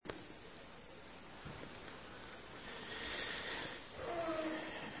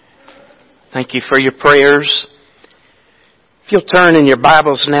Thank you for your prayers. If you'll turn in your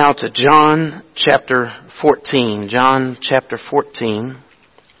Bibles now to John chapter 14. John chapter 14.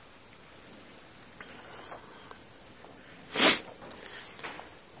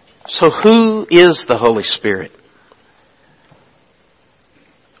 So who is the Holy Spirit?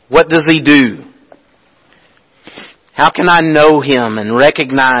 What does He do? How can I know Him and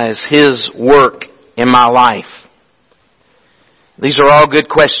recognize His work in my life? These are all good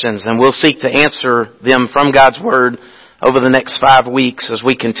questions, and we'll seek to answer them from God's Word over the next 5 weeks as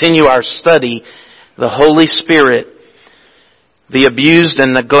we continue our study, the Holy Spirit, the abused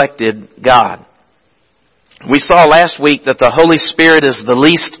and neglected God. We saw last week that the Holy Spirit is the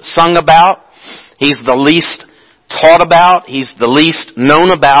least sung about, He's the least taught about, He's the least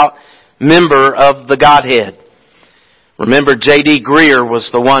known about member of the Godhead. Remember, J.D. Greer was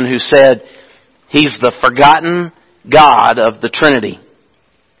the one who said, He's the forgotten God of the Trinity.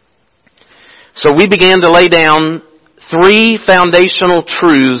 So we began to lay down 3 foundational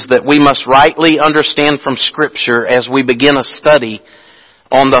truths that we must rightly understand from Scripture as we begin a study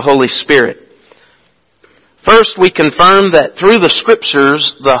on the Holy Spirit. First, we confirm that through the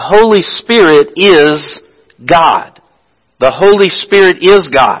Scriptures, the Holy Spirit is God. The Holy Spirit is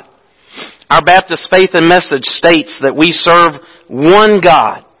God. Our Baptist Faith and Message states that we serve one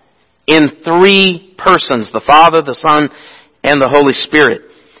God in 3 persons, the Father, the Son, and the Holy Spirit.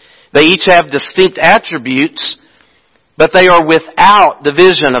 They each have distinct attributes, but they are without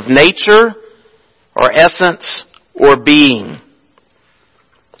division of nature or essence or being.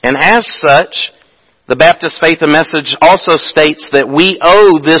 And as such, the Baptist Faith and Message also states that we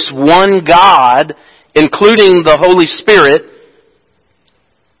owe this one God, including the Holy Spirit,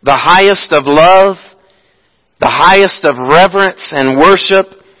 the highest of love, the highest of reverence and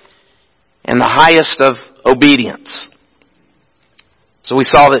worship, and the highest of obedience. So we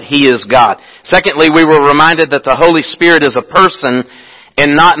saw that He is God. Secondly, we were reminded that the Holy Spirit is a person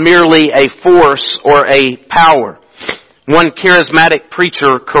and not merely a force or a power. One charismatic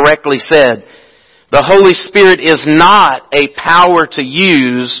preacher correctly said, the Holy Spirit is not a power to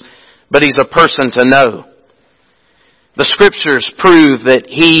use, but He's a person to know. The Scriptures prove that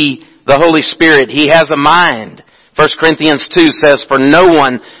He, the Holy Spirit, He has a mind. 1 Corinthians 2 says, for no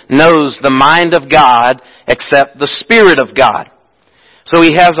one knows the mind of God except the Spirit of God. So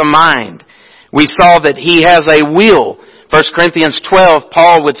He has a mind. We saw that He has a will. 1 Corinthians 12,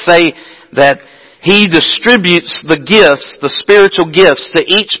 Paul would say that He distributes the gifts, the spiritual gifts, to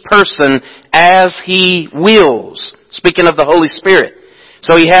each person as He wills. Speaking of the Holy Spirit.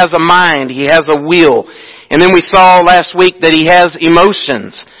 So He has a mind, He has a will. And then we saw last week that He has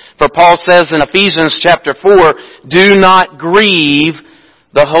emotions. For Paul says in Ephesians chapter 4, do not grieve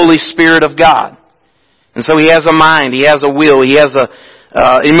the Holy Spirit of God. And so He has a mind, He has a will, He has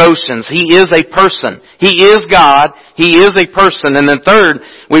emotions. He is a person. He is God. He is a person. And then third,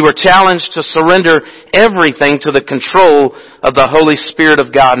 we were challenged to surrender everything to the control of the Holy Spirit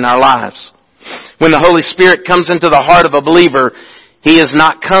of God in our lives. When the Holy Spirit comes into the heart of a believer, He is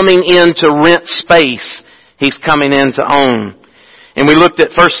not coming in to rent space. He's coming in to own. And we looked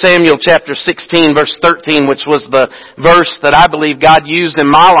at 1 Samuel chapter 16 verse 13, which was the verse that I believe God used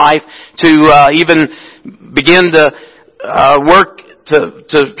in my life to even begin to work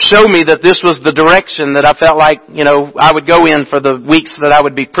to show me that this was the direction that I felt like, I would go in for the weeks that I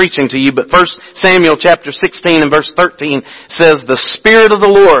would be preaching to you. But 1 Samuel chapter 16 and verse 13 says, the Spirit of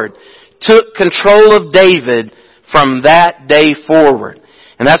the Lord took control of David from that day forward.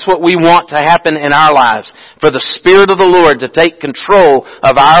 And that's what we want to happen in our lives. For the Spirit of the Lord to take control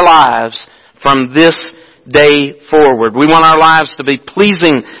of our lives from this day forward. We want our lives to be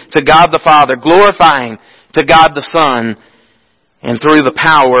pleasing to God the Father, glorifying to God the Son, and through the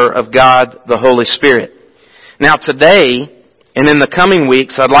power of God the Holy Spirit. Now today, and in the coming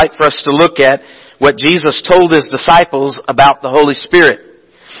weeks, I'd like for us to look at what Jesus told His disciples about the Holy Spirit.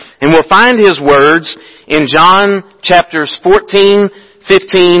 And we'll find His words in John chapters 14,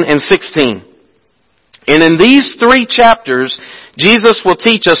 15, and 16. And in these 3 chapters, Jesus will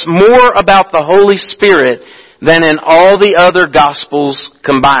teach us more about the Holy Spirit than in all the other Gospels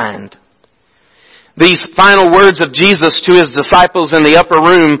combined. These final words of Jesus to His disciples in the upper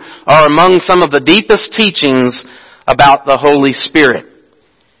room are among some of the deepest teachings about the Holy Spirit.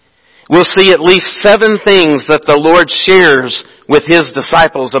 We'll see at least 7 things that the Lord shares with His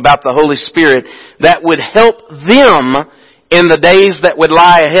disciples about the Holy Spirit that would help them in the days that would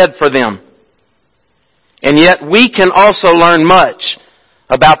lie ahead for them. And yet we can also learn much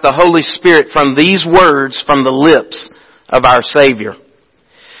about the Holy Spirit from these words from the lips of our Savior.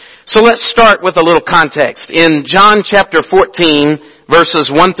 So let's start with a little context. In John chapter 14,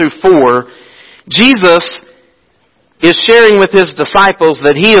 verses 1 through 4, Jesus is sharing with His disciples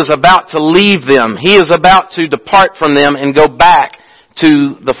that He is about to leave them. He is about to depart from them and go back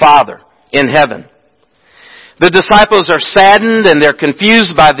to the Father in heaven. The disciples are saddened and they're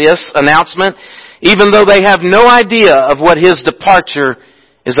confused by this announcement, even though they have no idea of what His departure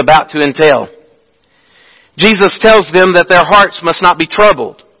is about to entail. Jesus tells them that their hearts must not be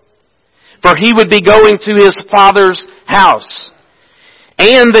troubled, for He would be going to His Father's house,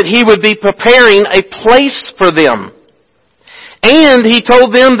 and that He would be preparing a place for them. And He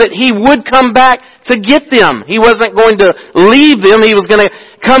told them that He would come back to get them. He wasn't going to leave them. He was going to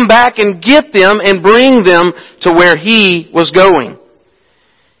come back and get them and bring them to where He was going.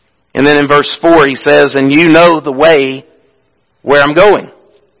 And then in verse 4 He says, "And you know the way where I'm going."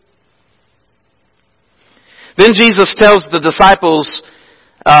 Then Jesus tells the disciples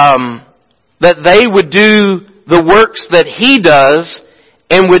that they would do the works that He does,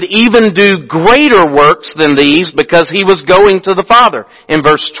 and would even do greater works than these, because He was going to the Father. In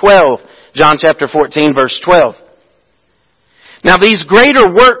verse 12, John chapter 14, verse 12. Now these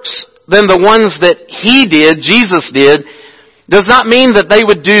greater works than the ones that He did, Jesus did, does not mean that they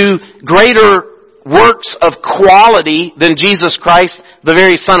would do greater works of quality than Jesus Christ, the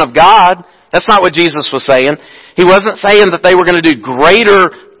very Son of God. That's not what Jesus was saying. He wasn't saying that they were going to do greater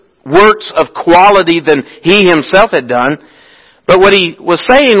works of quality than He Himself had done. But what He was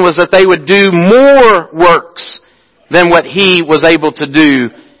saying was that they would do more works than what He was able to do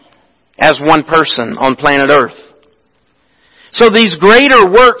as one person on planet Earth. So these greater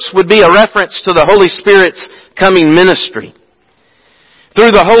works would be a reference to the Holy Spirit's coming ministry.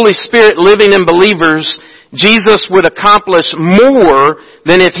 Through the Holy Spirit living in believers, Jesus would accomplish more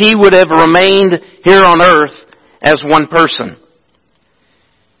than if He would have remained here on earth as one person.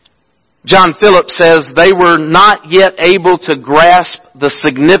 John Phillips says they were not yet able to grasp the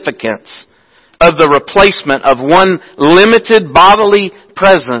significance of the replacement of one limited bodily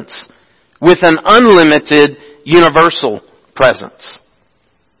presence with an unlimited universal presence.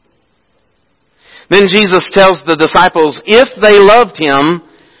 Then Jesus tells the disciples if they loved Him,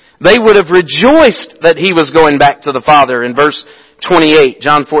 they would have rejoiced that He was going back to the Father in verse 28,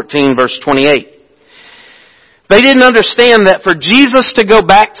 John 14 verse 28. They didn't understand that for Jesus to go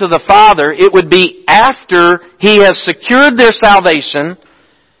back to the Father, it would be after He has secured their salvation,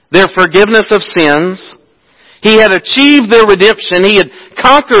 their forgiveness of sins. He had achieved their redemption. He had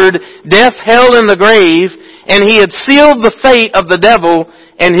conquered death, hell, and the grave, and He had sealed the fate of the devil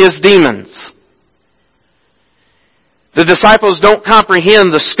and his demons. The disciples don't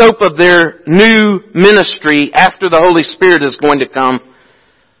comprehend the scope of their new ministry after the Holy Spirit is going to come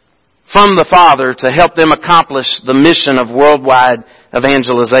from the Father to help them accomplish the mission of worldwide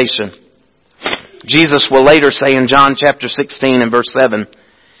evangelization. Jesus will later say in John chapter 16 and verse 7,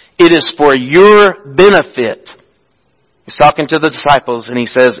 "It is for your benefit." He's talking to the disciples and He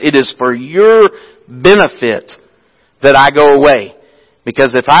says, "It is for your benefit that I go away.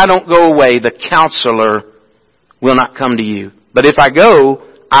 Because if I don't go away, the Counselor will not come to you. But if I go,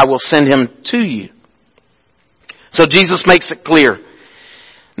 I will send Him to you." So Jesus makes it clear.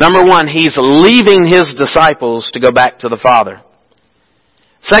 Number one, He's leaving His disciples to go back to the Father.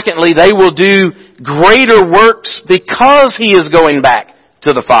 Secondly, they will do greater works because He is going back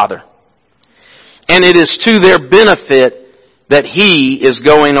to the Father. And it is to their benefit that He is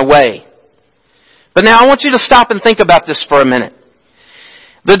going away. But now I want you to stop and think about this for a minute.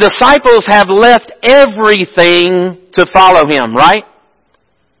 The disciples have left everything to follow Him, right?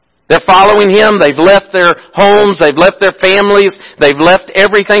 They're following Him. They've left their homes. They've left their families. They've left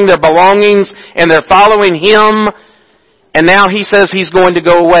everything, their belongings, and they're following Him. And now He says He's going to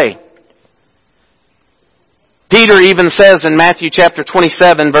go away. Peter even says in Matthew chapter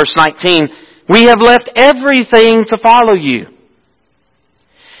 27 verse 19, "We have left everything to follow you."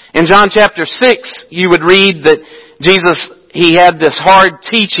 In John chapter 6, you would read that Jesus, He had this hard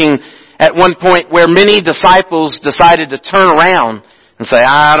teaching at one point where many disciples decided to turn around and say,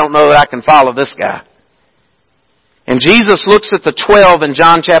 "I don't know that I can follow this guy." And Jesus looks at the 12 in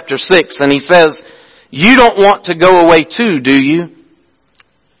John chapter 6 and He says, "You don't want to go away too, do you?"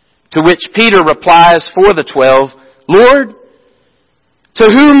 To which Peter replies for the 12, "Lord,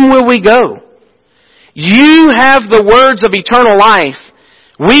 to whom will we go? You have the words of eternal life.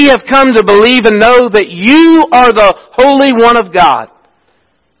 We have come to believe and know that You are the Holy One of God."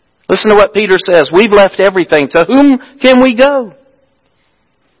 Listen to what Peter says. We've left everything. To whom can we go?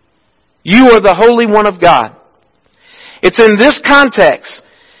 You are the Holy One of God. It's in this context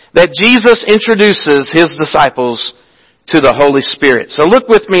that Jesus introduces His disciples to the Holy Spirit. So look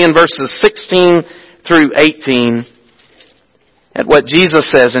with me in verses 16 through 18 at what Jesus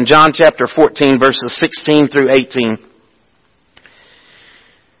says in John chapter 14, verses 16 through 18.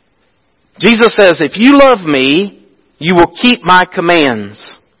 Jesus says, "If you love me, you will keep my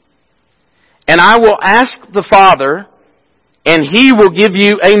commands. And I will ask the Father, and He will give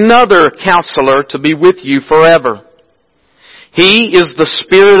you another counselor to be with you forever. He is the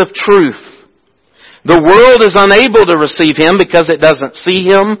Spirit of truth. The world is unable to receive Him because it doesn't see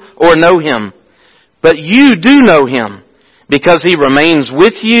Him or know Him. But you do know Him because He remains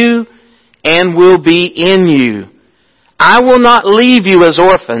with you and will be in you. I will not leave you as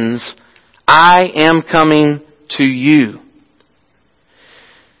orphans. I am coming to you."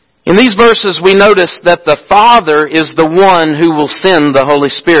 In these verses we notice that the Father is the one who will send the Holy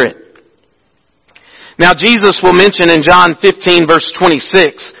Spirit. Now Jesus will mention in John 15 verse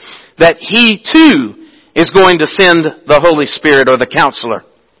 26 that He too is going to send the Holy Spirit or the Counselor.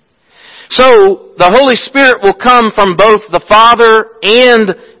 So the Holy Spirit will come from both the Father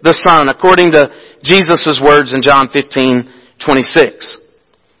and the Son, according to Jesus' words in John 15:26.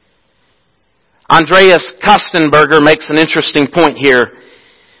 Andreas Kostenberger makes an interesting point here.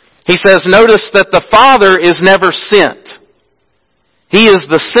 He says, notice that the Father is never sent. He is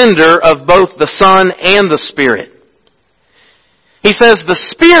the sender of both the Son and the Spirit. He says the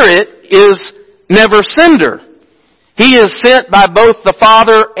Spirit is never sender. He is sent by both the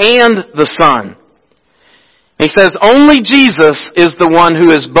Father and the Son. He says only Jesus is the one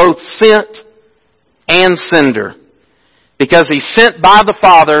who is both sent and sender, because He's sent by the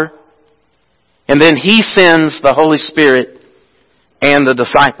Father and then He sends the Holy Spirit and the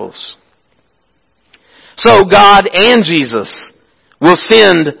disciples. So God and Jesus will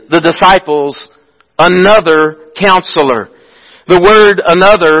send the disciples another counselor. The word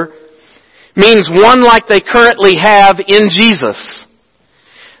another means one like they currently have in Jesus.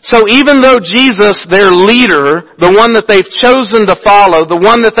 So even though Jesus, their leader, the one that they've chosen to follow, the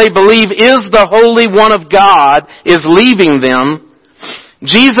one that they believe is the Holy One of God, is leaving them,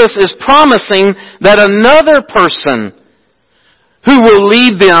 Jesus is promising that another person who will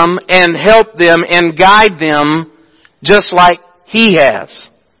lead them and help them and guide them just like He has.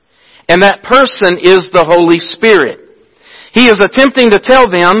 And that person is the Holy Spirit. He is attempting to tell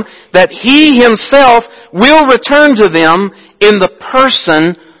them that He Himself will return to them in the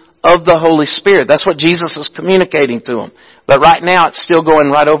person of the Holy Spirit. That's what Jesus is communicating to them. But right now it's still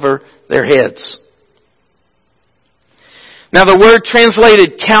going right over their heads. Now the word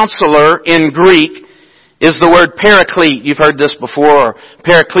translated counselor in Greek is the word paraclete. You've heard this before, or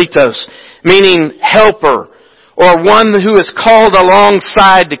parakletos, meaning helper, or one who is called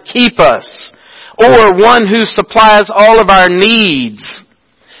alongside to keep us, or one who supplies all of our needs,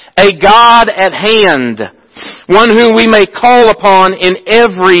 a God at hand, one whom we may call upon in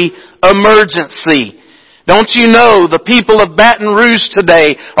every emergency. Don't you know the people of Baton Rouge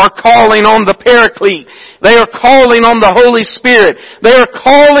today are calling on the Paraclete. They are calling on the Holy Spirit. They are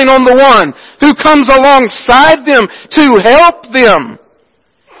calling on the one who comes alongside them to help them.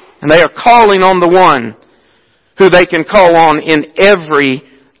 And they are calling on the one who they can call on in every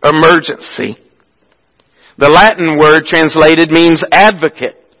emergency. The Latin word translated means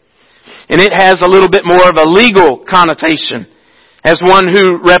advocate. And it has a little bit more of a legal connotation as one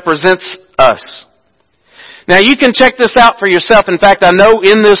who represents us. Now you can check this out for yourself. In fact, I know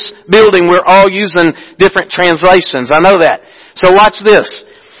in this building we're all using different translations. I know that. So watch this.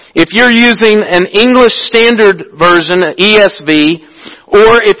 If you're using an English Standard Version, ESV,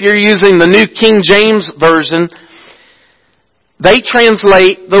 or if you're using the New King James Version, they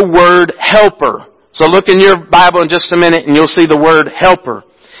translate the word helper. So look in your Bible in just a minute and you'll see the word helper.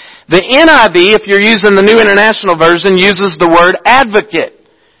 The NIV, if you're using the New International Version, uses the word advocate.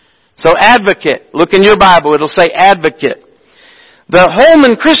 So advocate. Look in your Bible, it'll say advocate. The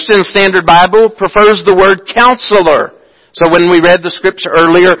Holman Christian Standard Bible prefers the word counselor. So when we read the scripture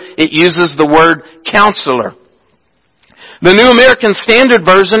earlier, it uses the word counselor. The New American Standard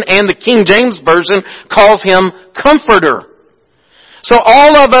Version and the King James Version calls Him comforter. So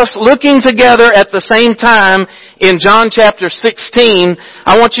all of us looking together at the same time in John chapter 16,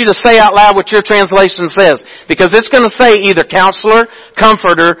 I want you to say out loud what your translation says. Because it's going to say either counselor,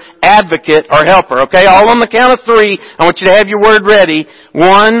 comforter, advocate, or helper. Okay, all on the count of 3. I want you to have your word ready.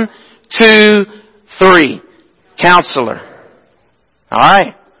 1, 2, 3. Counselor.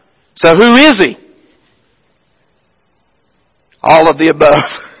 Alright. So who is He? All of the above.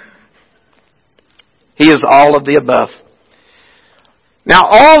 He is all of the above. Now,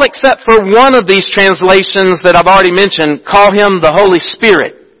 all except for one of these translations that I've already mentioned call Him the Holy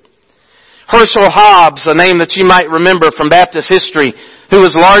Spirit. Herschel Hobbs, a name that you might remember from Baptist history, who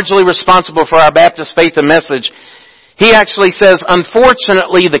was largely responsible for our Baptist faith and message, He actually says,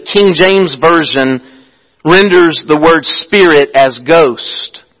 unfortunately, the King James Version renders the word spirit as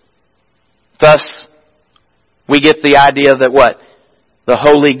ghost. Thus, we get the idea that what? The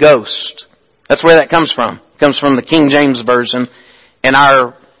Holy Ghost. That's where that comes from. It comes from the King James Version. And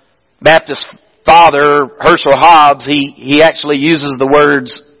our Baptist father, Herschel Hobbs, he actually uses the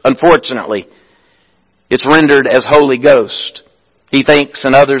words, unfortunately. It's rendered as Holy Ghost. He thinks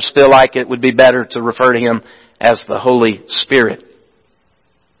and others feel like it would be better to refer to Him as the Holy Spirit.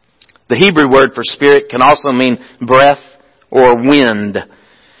 The Hebrew word for spirit can also mean breath or wind.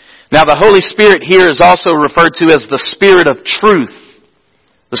 Now the Holy Spirit here is also referred to as the Spirit of truth.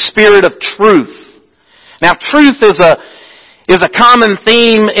 The Spirit of truth. Now truth is a common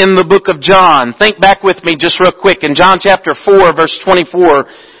theme in the book of John. Think back with me just real quick. In John chapter 4 verse 24,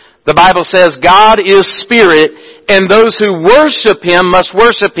 the Bible says, God is Spirit, and those who worship Him must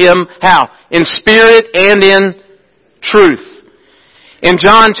worship Him, how? In spirit and in truth. In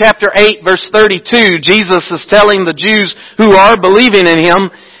John chapter 8 verse 32, Jesus is telling the Jews who are believing in Him,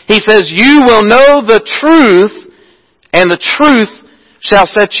 He says, you will know the truth, and the truth shall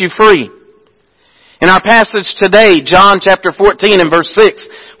set you free. In our passage today, John chapter 14 and verse 6,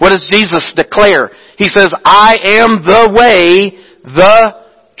 what does Jesus declare? He says, I am the way, the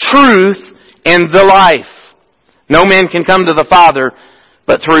truth, and the life. No man can come to the Father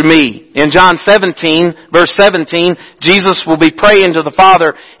but through me. In John 17, verse 17, Jesus will be praying to the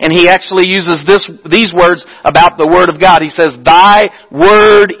Father, and He actually uses these words about the Word of God. He says, Thy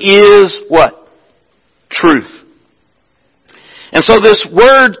Word is what? Truth. And so this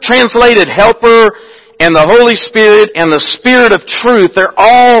word translated helper and the Holy Spirit and the Spirit of truth, they're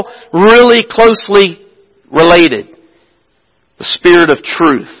all really closely related. The Spirit of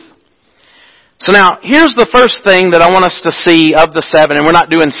truth. So now, here's the first thing that I want us to see of the 7, and we're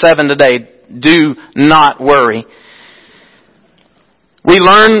not doing 7 today. Do not worry. We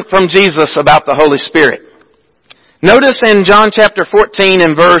learn from Jesus about the Holy Spirit. Notice in John chapter 14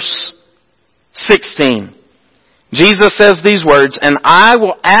 and verse 16, Jesus says these words, and I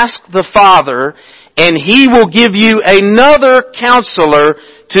will ask the Father, and He will give you another counselor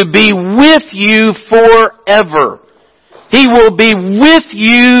to be with you forever. He will be with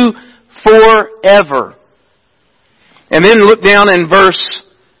you forever. And then look down in verse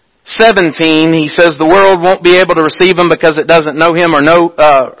 17. He says the world won't be able to receive Him because it doesn't know Him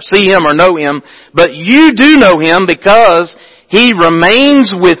or see Him or know Him. But you do know Him because He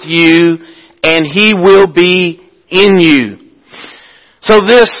remains with you and He will be in you. So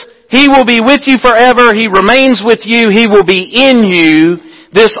this, He will be with you forever. He remains with you. He will be in you.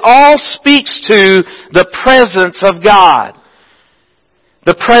 This all speaks to the presence of God.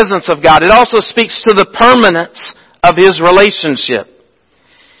 The presence of God. It also speaks to the permanence of His relationship.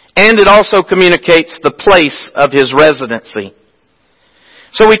 And it also communicates the place of His residency.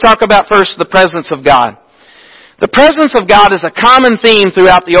 So we talk about first the presence of God. The presence of God is a common theme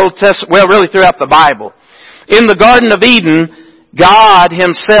throughout the Old Testament, well, really throughout the Bible. In the Garden of Eden, God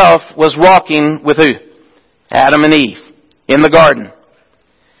Himself was walking with who? Adam and Eve. In the garden.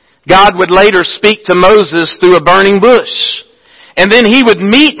 God would later speak to Moses through a burning bush. And then He would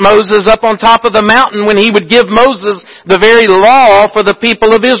meet Moses up on top of the mountain when He would give Moses the very law for the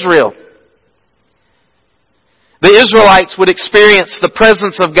people of Israel. The Israelites would experience the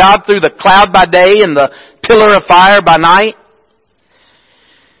presence of God through the cloud by day and the pillar of fire by night.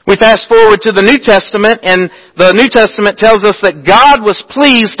 We fast forward to the New Testament, and the New Testament tells us that God was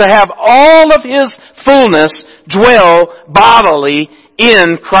pleased to have all of His fullness dwell bodily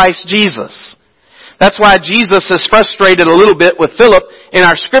in Christ Jesus. That's why Jesus is frustrated a little bit with Philip in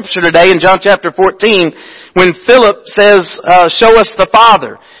our scripture today in John chapter 14 when Philip says, show us the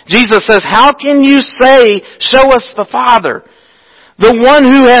Father. Jesus says, how can you say, show us the Father? The one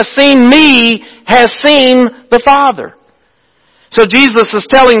who has seen me has seen the Father. So Jesus is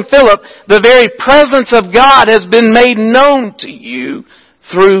telling Philip, the very presence of God has been made known to you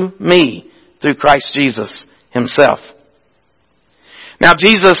through me, through Christ Jesus Himself. Now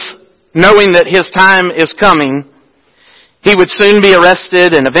Jesus, knowing that His time is coming, He would soon be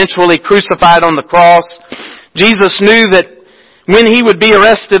arrested and eventually crucified on the cross. Jesus knew that when He would be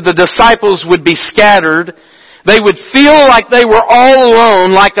arrested, the disciples would be scattered. They would feel like they were all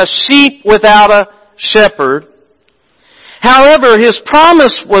alone, like a sheep without a shepherd. However, His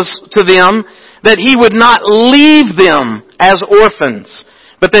promise was to them that He would not leave them as orphans,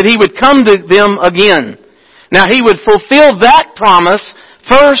 but that He would come to them again. Now He would fulfill that promise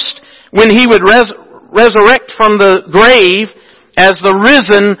first when He would resurrect from the grave as the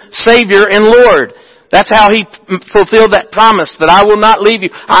risen Savior and Lord. That's how He fulfilled that promise, that I will not leave you.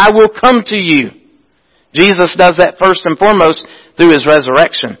 I will come to you. Jesus does that first and foremost through His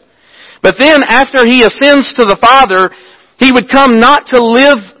resurrection. But then after He ascends to the Father, He would come not to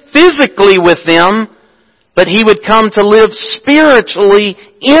live physically with them, but He would come to live spiritually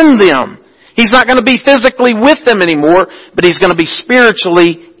in them. He's not going to be physically with them anymore, but He's going to be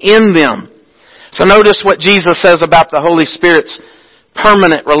spiritually in them. So notice what Jesus says about the Holy Spirit's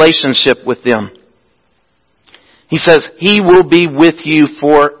permanent relationship with them. He says, He will be with you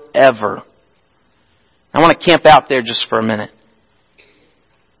forever. I want to camp out there just for a minute.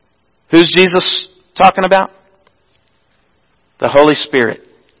 Who's Jesus talking about? The Holy Spirit.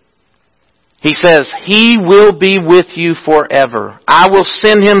 He says, He will be with you forever. I will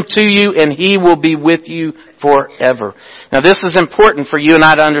send Him to you and He will be with you forever. Now this is important for you and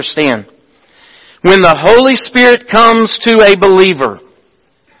I to understand. When the Holy Spirit comes to a believer,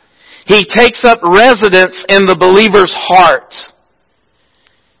 He takes up residence in the believer's heart.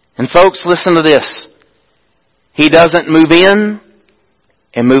 And folks, listen to this. He doesn't move in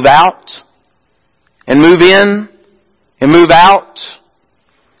and move out and move in and move out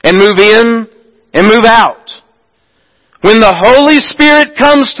and move in and move out. When the Holy Spirit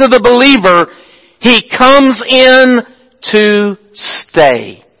comes to the believer, He comes in to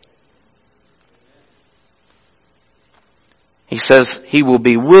stay. He says He will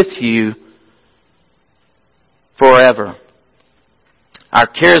be with you forever. Our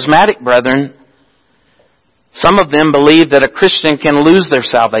charismatic brethren, some of them believe that a Christian can lose their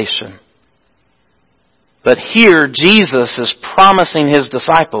salvation. But here Jesus is promising His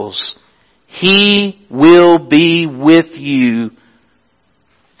disciples, He will be with you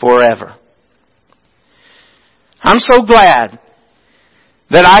forever. I'm so glad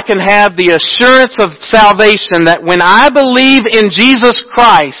that I can have the assurance of salvation that when I believe in Jesus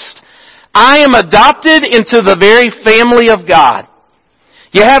Christ, I am adopted into the very family of God.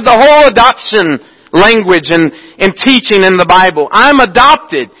 You have the whole adoption language and teaching in the Bible. I'm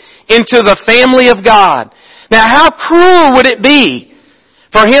adopted into the family of God. Now how cruel would it be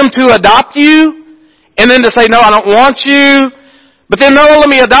for Him to adopt you and then to say, no, I don't want you, but then no, let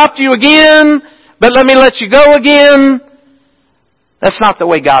me adopt you again, but let me let you go again. That's not the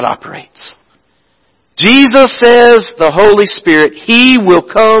way God operates. Jesus says the Holy Spirit, He will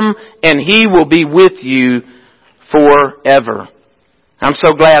come and He will be with you forever. I'm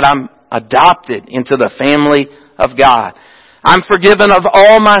so glad I'm adopted into the family of God. I'm forgiven of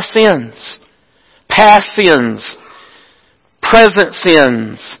all my sins. Past sins, present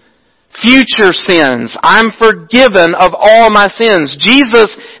sins, future sins. I'm forgiven of all my sins.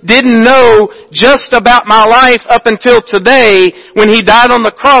 Jesus didn't know just about my life up until today when He died on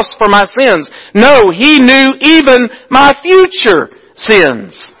the cross for my sins. No, He knew even my future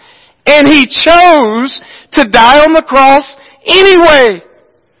sins. And He chose to die on the cross anyway.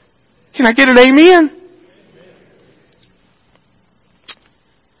 Can I get an amen?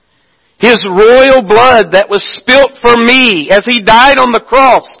 His royal blood that was spilt for me as He died on the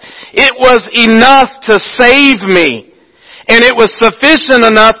cross, it was enough to save me. And it was sufficient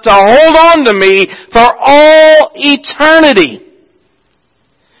enough to hold on to me for all eternity.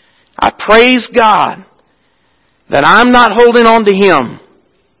 I praise God that I'm not holding on to Him,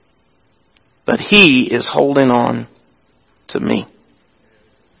 but He is holding on to me.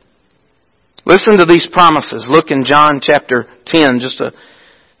 Listen to these promises. Look in John chapter 10, just a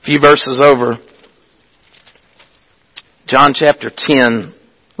few verses over. John chapter 10,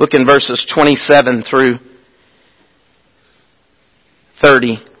 look in verses 27 through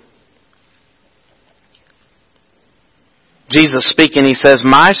 30. Jesus speaking, He says,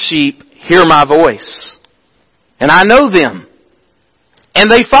 my sheep hear my voice, and I know them, and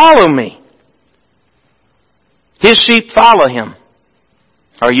they follow me. His sheep follow Him.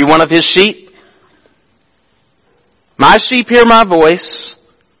 Are you one of His sheep? My sheep hear my voice.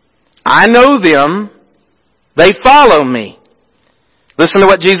 I know them. They follow me. Listen to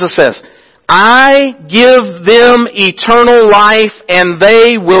what Jesus says. I give them eternal life and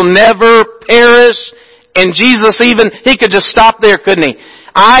they will never perish. And Jesus He could just stop there, couldn't He?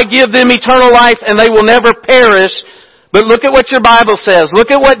 I give them eternal life and they will never perish. But look at what your Bible says. Look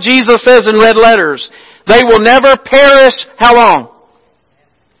at what Jesus says in red letters. They will never perish. How long?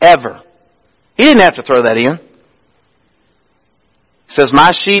 Ever. He didn't have to throw that in. He says,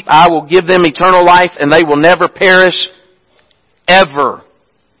 my sheep, I will give them eternal life and they will never perish ever.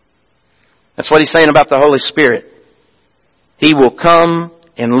 That's what He's saying about the Holy Spirit. He will come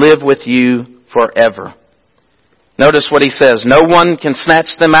and live with you forever. Notice what He says. No one can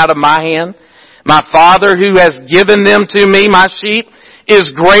snatch them out of my hand. My Father who has given them to me, my sheep,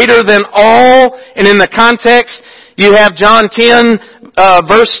 is greater than all. And in the context, You have John 10,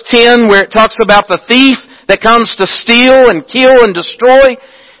 verse 10, where it talks about the thief that comes to steal and kill and destroy.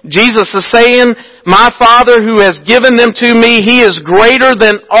 Jesus is saying, my Father who has given them to me, He is greater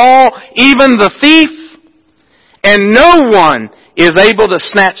than all, even the thief, and no one is able to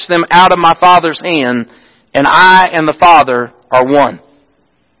snatch them out of my Father's hand, and I and the Father are one.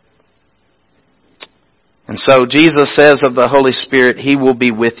 And so Jesus says of the Holy Spirit, He will be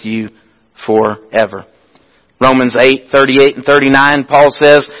with you forever. Romans 8:38 and 39, Paul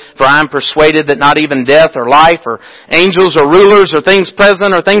says, for I am persuaded that not even death or life or angels or rulers or things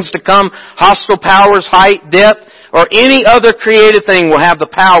present or things to come, hostile powers, height, depth, or any other created thing will have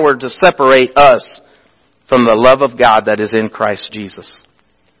the power to separate us from the love of God that is in Christ Jesus.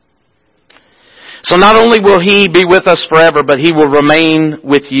 So not only will He be with us forever, but He will remain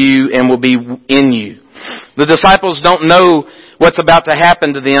with you and will be in you. The disciples don't know what's about to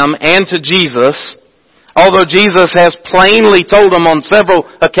happen to them and to Jesus. Although Jesus has plainly told them on several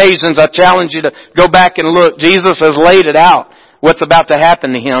occasions, I challenge you to go back and look. Jesus has laid it out, what's about to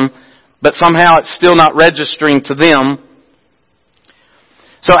happen to Him, but somehow it's still not registering to them.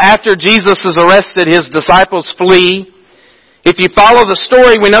 So after Jesus is arrested, His disciples flee. If you follow the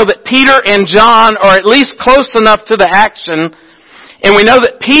story, we know that Peter and John are at least close enough to the action, and we know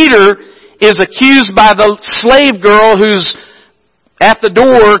that Peter is accused by the slave girl who's at the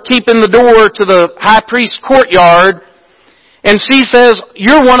door, keeping the door to the high priest's courtyard. And she says,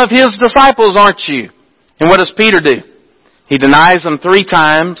 you're one of His disciples, aren't you? And what does Peter do? He denies Him 3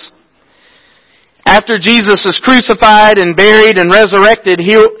 times. After Jesus is crucified and buried and resurrected,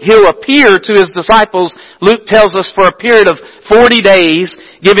 He'll appear to His disciples, Luke tells us, for a period of 40 days,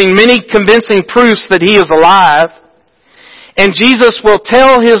 giving many convincing proofs that He is alive. And Jesus will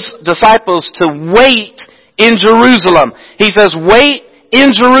tell His disciples to wait in Jerusalem. He says, wait in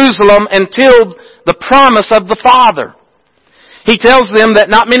Jerusalem until the promise of the Father. He tells them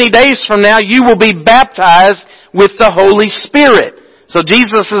that not many days from now you will be baptized with the Holy Spirit. So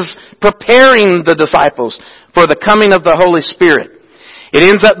Jesus is preparing the disciples for the coming of the Holy Spirit. It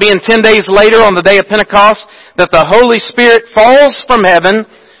ends up being 10 days later on the day of Pentecost that the Holy Spirit falls from heaven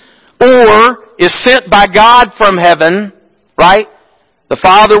or is sent by God from heaven, right? The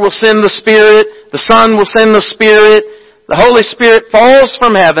Father will send the Spirit, the Son will send the Spirit, the Holy Spirit falls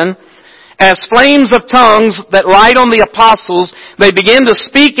from heaven. As flames of tongues that light on the apostles, they begin to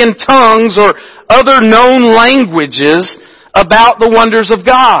speak in tongues or other known languages about the wonders of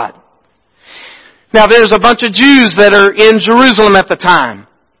God. Now there's a bunch of Jews that are in Jerusalem at the time,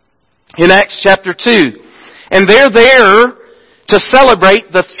 in Acts chapter 2. And they're there to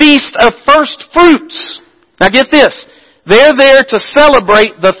celebrate the Feast of First Fruits. Now get this. They're there to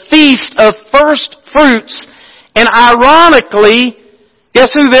celebrate the Feast of First Fruits. And ironically,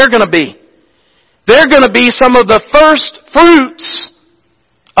 guess who they're going to be? They're going to be some of the first fruits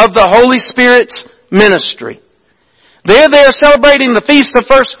of the Holy Spirit's ministry. They're there celebrating the Feast of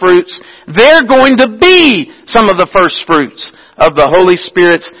First Fruits. They're going to be some of the first fruits of the Holy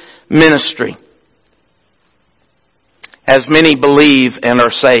Spirit's ministry, as many believe and are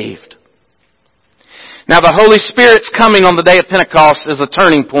saved. Now the Holy Spirit's coming on the day of Pentecost is a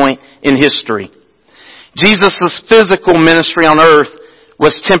turning point in history. Jesus' physical ministry on earth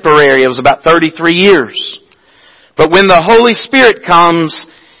was temporary. It was about 33 years. But when the Holy Spirit comes,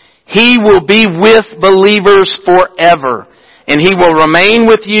 He will be with believers forever. And He will remain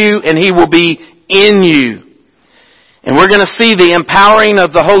with you and He will be in you. And we're going to see the empowering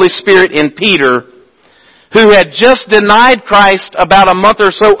of the Holy Spirit in Peter, who had just denied Christ about a month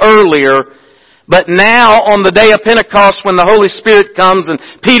or so earlier. But now, on the day of Pentecost, when the Holy Spirit comes and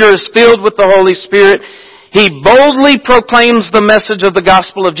Peter is filled with the Holy Spirit, he boldly proclaims the message of the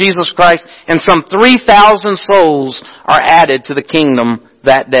gospel of Jesus Christ, and some 3,000 souls are added to the kingdom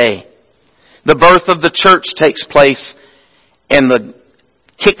that day. The birth of the church takes place, and the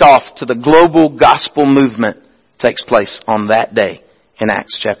kickoff to the global gospel movement takes place on that day in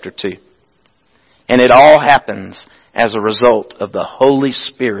Acts chapter 2. And it all happens as a result of the Holy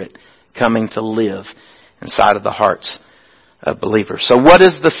Spirit coming to live inside of the hearts of believers. So what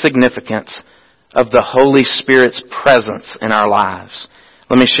is the significance of the Holy Spirit's presence in our lives?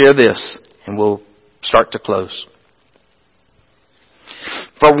 Let me share this and we'll start to close.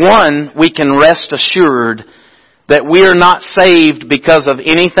 For one, we can rest assured that we are not saved because of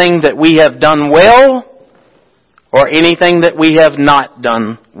anything that we have done well or anything that we have not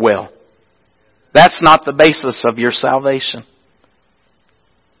done well. That's not the basis of your salvation.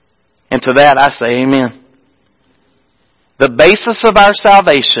 And to that I say amen. The basis of our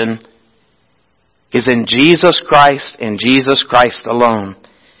salvation is in Jesus Christ and Jesus Christ alone.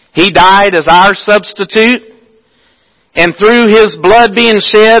 He died as our substitute. And through His blood being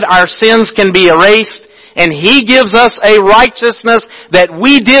shed, our sins can be erased. And He gives us a righteousness that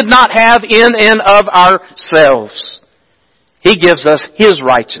we did not have in and of ourselves. He gives us His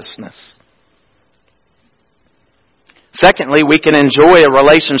righteousness. Secondly, we can enjoy a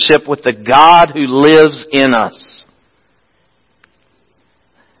relationship with the God who lives in us.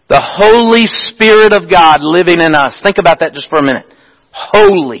 The Holy Spirit of God living in us. Think about that just for a minute.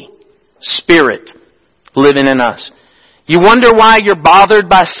 Holy Spirit living in us. You wonder why you're bothered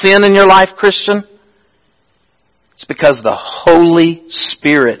by sin in your life, Christian? It's because the Holy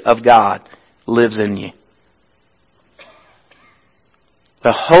Spirit of God lives in you.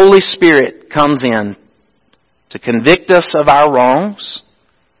 The Holy Spirit comes in to convict us of our wrongs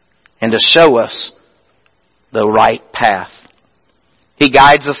and to show us the right path. He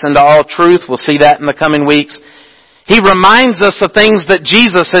guides us into all truth. We'll see that in the coming weeks. He reminds us of things that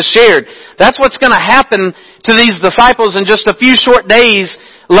Jesus has shared. That's what's going to happen to these disciples in just a few short days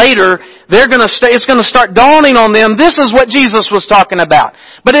later. It's going to start dawning on them. This is what Jesus was talking about.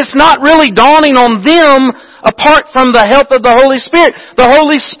 But it's not really dawning on them apart from the help of the Holy Spirit. The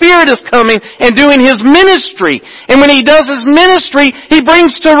Holy Spirit is coming and doing His ministry. And when He does His ministry, He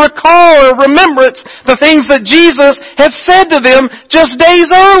brings to recall or remembrance the things that Jesus had said to them just days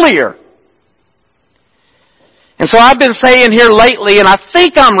earlier. And so I've been saying here lately, and I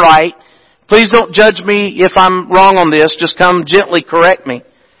think I'm right. Please don't judge me if I'm wrong on this. Just come gently correct me.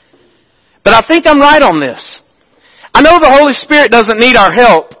 But I think I'm right on this. I know the Holy Spirit doesn't need our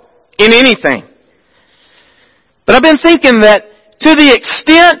help in anything. But I've been thinking that to the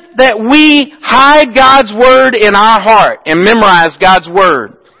extent that we hide God's Word in our heart and memorize God's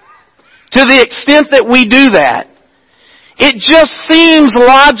Word, to the extent that we do that, it just seems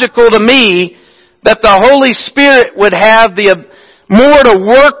logical to me that the Holy Spirit would have more to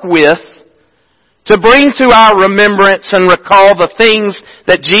work with to bring to our remembrance and recall the things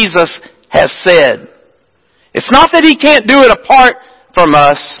that Jesus has said. It's not that He can't do it apart from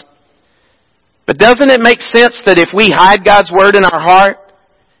us, but doesn't it make sense that if we hide God's Word in our heart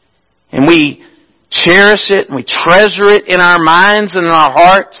and we cherish it and we treasure it in our minds and in our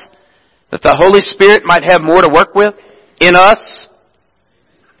hearts, that the Holy Spirit might have more to work with in us?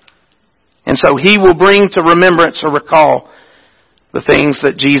 And so He will bring to remembrance or recall the things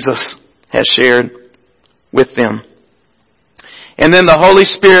that Jesus has shared with them. And then the Holy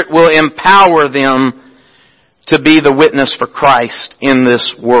Spirit will empower them to be the witness for Christ in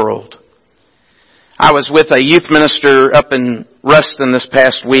this world. I was with a youth minister up in Ruston this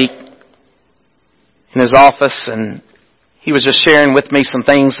past week in his office, and he was just sharing with me some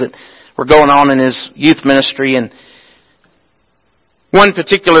things that were going on in his youth ministry. And one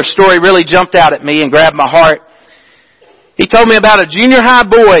particular story really jumped out at me and grabbed my heart. He told me about a junior high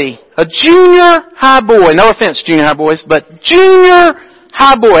boy. A junior high boy. No offense, junior high boys, but junior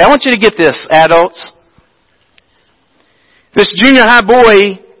high boy. I want you to get this, adults. This junior high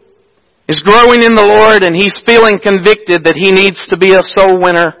boy is growing in the Lord, and he's feeling convicted that he needs to be a soul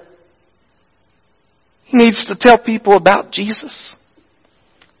winner. He needs to tell people about Jesus.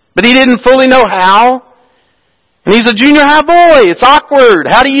 But he didn't fully know how. And he's a junior high boy. It's awkward.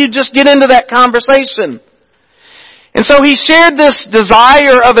 How do you just get into that conversation? And so he shared this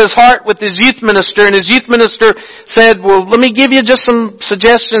desire of his heart with his youth minister, and his youth minister said, well, let me give you just some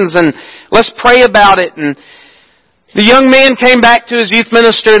suggestions and let's pray about it. And the young man came back to his youth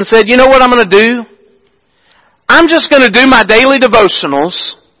minister and said, you know what I'm going to do? I'm just going to do my daily devotionals.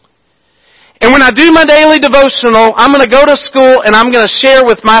 And when I do my daily devotional, I'm going to go to school and I'm going to share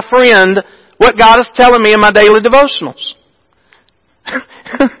with my friend what God is telling me in my daily devotionals.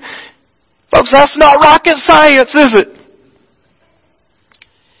 Folks, that's not rocket science, is it?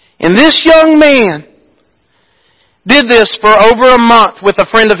 And this young man did this for over a month with a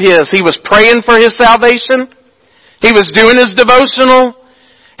friend of his. He was praying for his salvation. He was doing his devotional.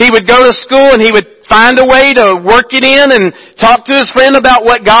 He would go to school and he would find a way to work it in and talk to his friend about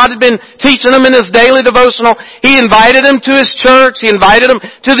what God had been teaching him in his daily devotional. He invited him to his church. He invited him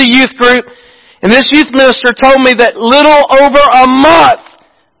to the youth group. And this youth minister told me that little over a month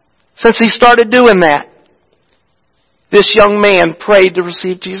since he started doing that, this young man prayed to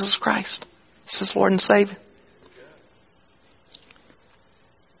receive Jesus Christ as his Lord and Savior.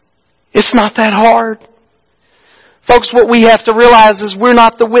 It's not that hard. Folks, what we have to realize is we're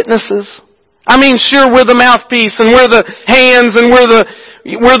not the witnesses. I mean, sure, we're the mouthpiece and we're the hands and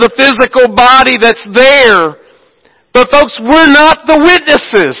we're the physical body that's there. But folks, we're not the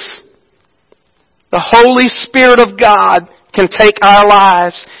witnesses. The Holy Spirit of God can take our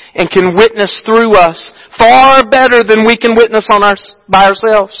lives and can witness through us far better than we can witness by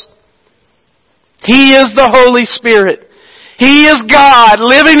ourselves. He is the Holy Spirit. He is God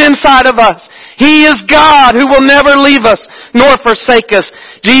living inside of us. He is God who will never leave us nor forsake us.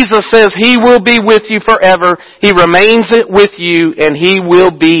 Jesus says He will be with you forever. He remains with you and He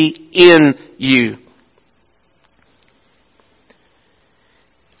will be in you.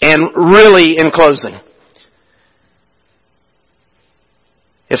 And really, in closing,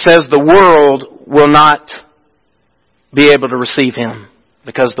 it says the world will not be able to receive Him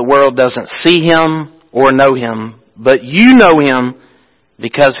because the world doesn't see Him or know Him. But you know Him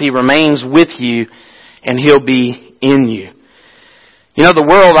because He remains with you and He'll be in you. You know, the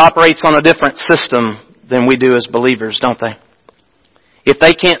world operates on a different system than we do as believers, don't they? If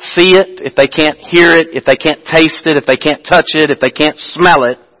they can't see it, if they can't hear it, if they can't taste it, if they can't touch it, if they can't smell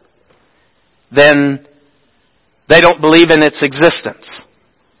it, then they don't believe in its existence.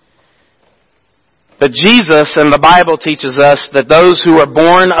 But Jesus and the Bible teaches us that those who are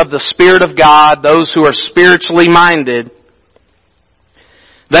born of the Spirit of God, those who are spiritually minded,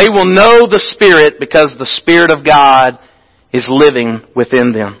 they will know the Spirit because the Spirit of God is living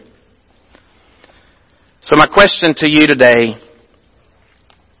within them. So my question to you today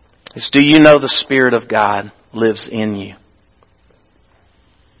is, do you know the Spirit of God lives in you?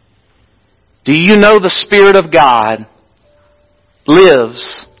 Do you know the Spirit of God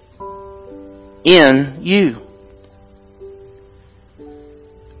lives in you?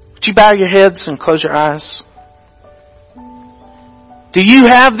 Would you bow your heads and close your eyes? Do you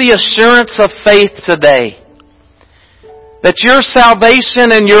have the assurance of faith today that your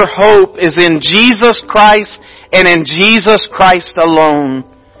salvation and your hope is in Jesus Christ and in Jesus Christ alone?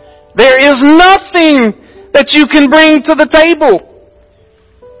 There is nothing that you can bring to the table.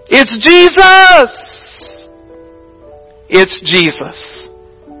 It's Jesus. It's Jesus.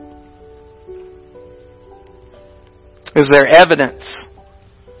 Is there evidence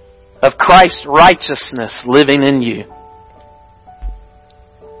of Christ's righteousness living in you?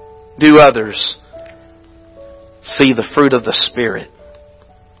 Do others see the fruit of the Spirit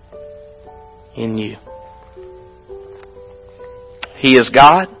in you? He is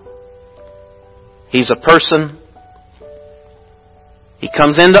God. He's a person. He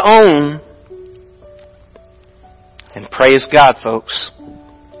comes in to own. And praise God, folks,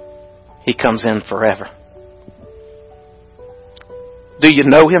 He comes in forever. Do you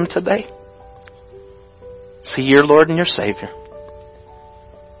know Him today? Is He your Lord and your Savior?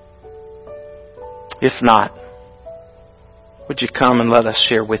 If not, would you come and let us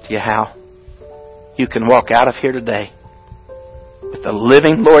share with you how you can walk out of here today with the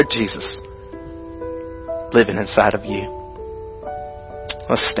living Lord Jesus living inside of you?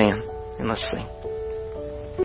 Let's stand and let's sing.